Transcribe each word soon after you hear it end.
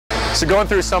So going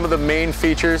through some of the main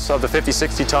features of the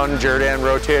 50-60 ton Jerr-Dan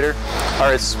rotator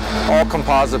are it's all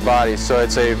composite body. So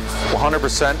it's a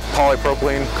 100%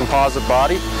 polypropylene composite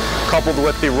body, coupled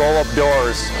with the roll-up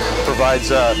doors,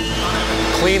 provides a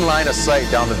clean line of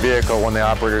sight down the vehicle when the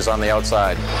operator's on the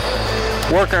outside.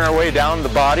 Working our way down the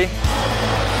body,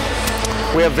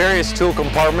 we have various tool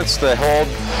compartments that hold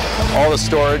all the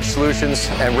storage solutions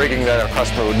and rigging that our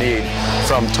customer would need,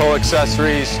 from tow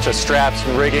accessories to straps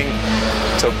and rigging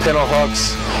to pintle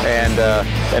hooks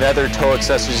and other tow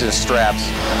accessories and straps.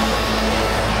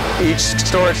 Each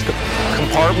storage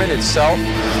compartment itself,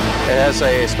 it has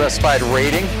a specified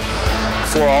rating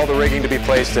for all the rigging to be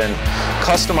placed in.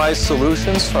 Customized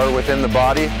solutions are within the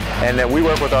body, and that we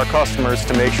work with our customers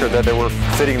to make sure that they were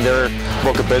fitting their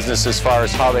book of business as far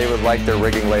as how they would like their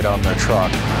rigging laid on their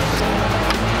truck.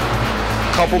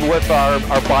 Coupled with our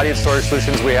body and storage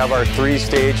solutions, we have our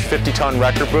 3-stage 50-ton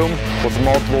wrecker boom with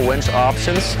multiple winch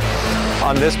options.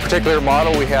 On this particular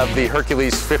model, we have the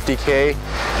Hercules 50K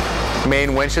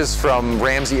main winches from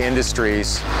Ramsey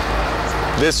Industries.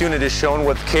 This unit is shown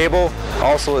with cable,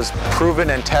 also is proven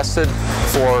and tested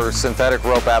for synthetic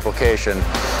rope application.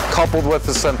 Coupled with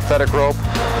the synthetic rope,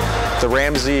 the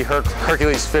Ramsey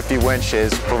Hercules 50 winch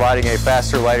is providing a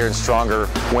faster, lighter, and stronger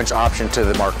winch option to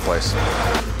the marketplace.